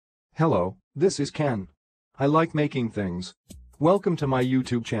Hello, this is Ken. I like making things. Welcome to my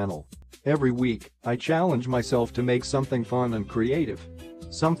YouTube channel. Every week, I challenge myself to make something fun and creative.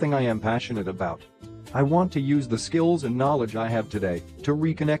 Something I am passionate about. I want to use the skills and knowledge I have today to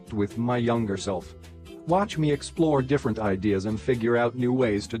reconnect with my younger self. Watch me explore different ideas and figure out new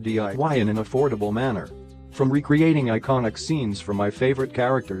ways to DIY in an affordable manner. From recreating iconic scenes for my favorite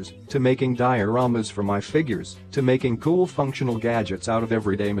characters, to making dioramas for my figures, to making cool functional gadgets out of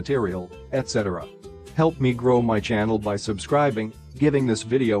everyday material, etc. Help me grow my channel by subscribing, giving this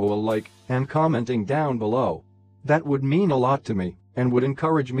video a like, and commenting down below. That would mean a lot to me and would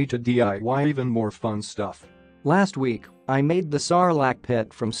encourage me to DIY even more fun stuff. Last week, I made the Sarlacc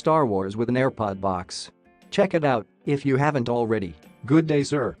pit from Star Wars with an AirPod box. Check it out if you haven't already. Good day,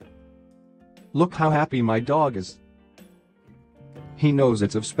 sir. Look how happy my dog is. He knows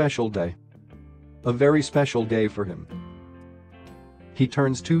it's a special day. A very special day for him. He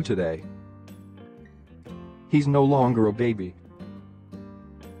turns 2 today. He's no longer a baby.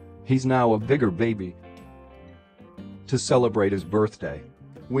 He's now a bigger baby. To celebrate his birthday,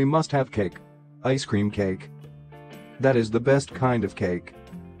 we must have cake. Ice cream cake. That is the best kind of cake.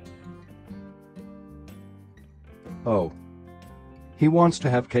 Oh. He wants to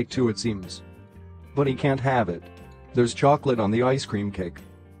have cake too, it seems. But he can't have it. There's chocolate on the ice cream cake.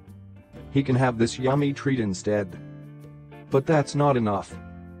 He can have this yummy treat instead. But that's not enough.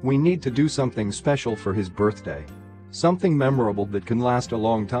 We need to do something special for his birthday. Something memorable that can last a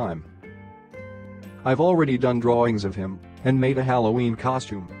long time. I've already done drawings of him and made a Halloween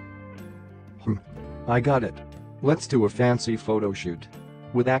costume. I got it. Let's do a fancy photo shoot.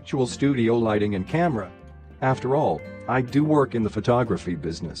 With actual studio lighting and camera. After all, I do work in the photography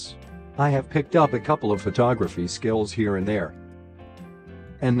business. I have picked up a couple of photography skills here and there.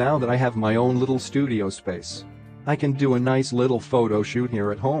 And now that I have my own little studio space, I can do a nice little photo shoot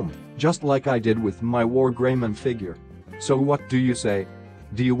here at home, just like I did with my War Greyman figure. So what do you say?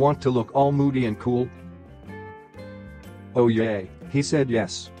 Do you want to look all moody and cool? Oh yay, he said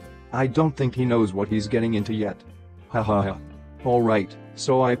yes. I don't think he knows what he's getting into yet. Haha. Alright,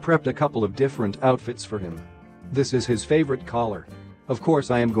 so I prepped a couple of different outfits for him. This is his favorite collar. Of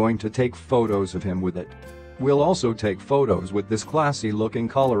course I am going to take photos of him with it. We'll also take photos with this classy looking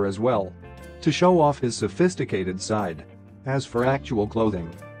collar as well. To show off his sophisticated side. As for actual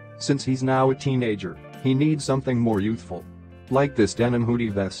clothing, since he's now a teenager, he needs something more youthful. Like this denim hoodie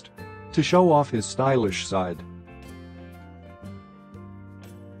vest. To show off his stylish side.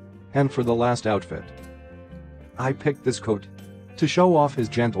 And for the last outfit, I picked this coat. To show off his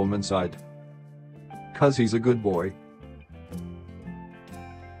gentleman side. 'Cause he's a good boy.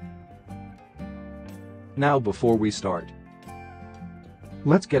 Now before we start,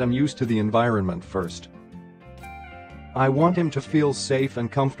 let's get him used to the environment first. I want him to feel safe and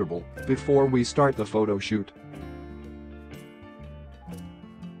comfortable before we start the photo shoot.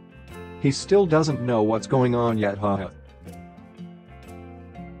 He still doesn't know what's going on yet, haha.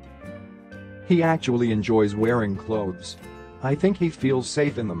 He actually enjoys wearing clothes. I think he feels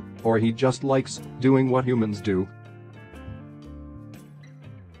safe in them, or he just likes doing what humans do.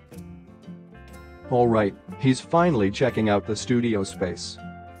 Alright, he's finally checking out the studio space.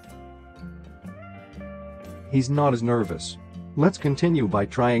 He's not as nervous. Let's continue by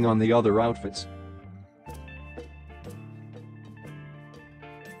trying on the other outfits.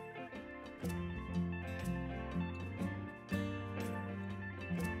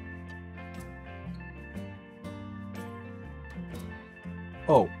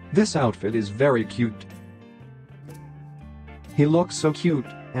 Oh, this outfit is very cute. He looks so cute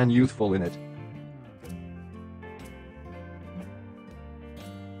and youthful in it.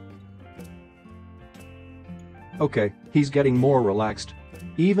 Okay, he's getting more relaxed.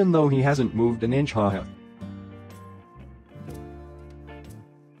 Even though he hasn't moved an inch, haha.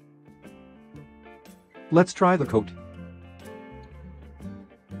 Let's try the coat.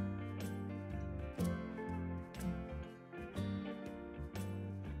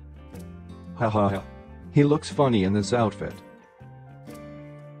 Haha. He looks funny in this outfit.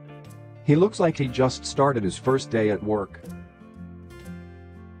 He looks like he just started his first day at work.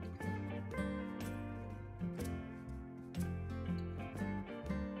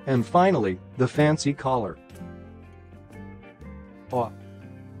 And finally, the fancy collar. Oh.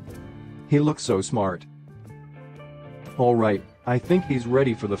 He looks so smart. Alright, I think he's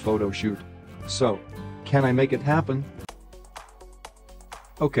ready for the photo shoot. So, can I make it happen?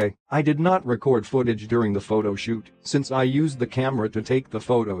 Okay, I did not record footage during the photo shoot since I used the camera to take the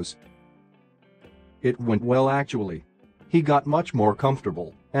photos. It went well actually. He got much more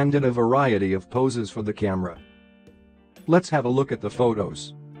comfortable and did a variety of poses for the camera. Let's have a look at the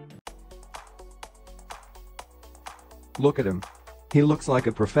photos. Look at him. He looks like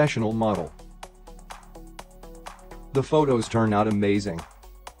a professional model. The photos turn out amazing.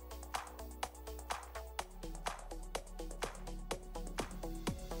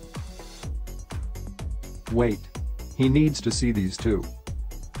 Wait. He needs to see these too.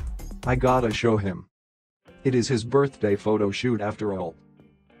 I gotta show him. It is his birthday photo shoot after all.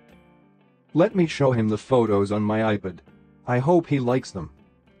 Let me show him the photos on my iPad. I hope he likes them.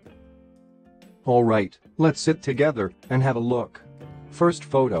 Alright, let's sit together and have a look. First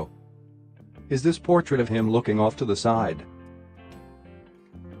photo. Is this portrait of him looking off to the side?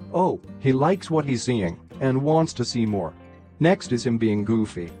 Oh, he likes what he's seeing and wants to see more. Next is him being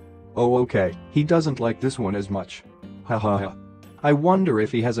goofy. Oh okay, he doesn't like this one as much. Haha. I wonder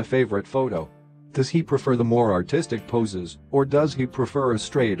if he has a favorite photo. Does he prefer the more artistic poses, or does he prefer a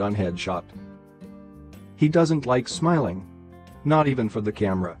straight-on headshot? He doesn't like smiling. Not even for the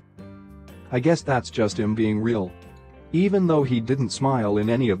camera. I guess that's just him being real. Even though he didn't smile in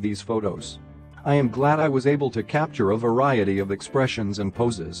any of these photos, I am glad I was able to capture a variety of expressions and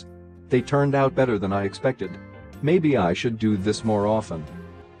poses. They turned out better than I expected. Maybe I should do this more often.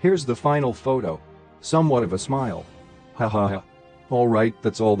 Here's the final photo. Somewhat of a smile. Haha. Alright,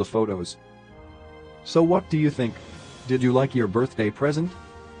 that's all the photos. So what do you think? Did you like your birthday present?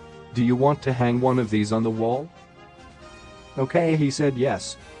 Do you want to hang one of these on the wall? Okay, he said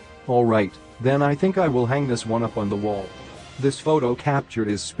yes. Alright, then I think I will hang this one up on the wall. This photo captured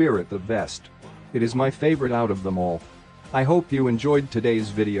his spirit the best. It is my favorite out of them all. I hope you enjoyed today's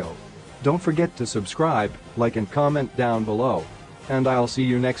video. Don't forget to subscribe, like and comment down below. And I'll see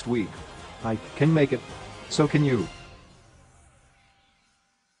you next week. I can make it. So can you.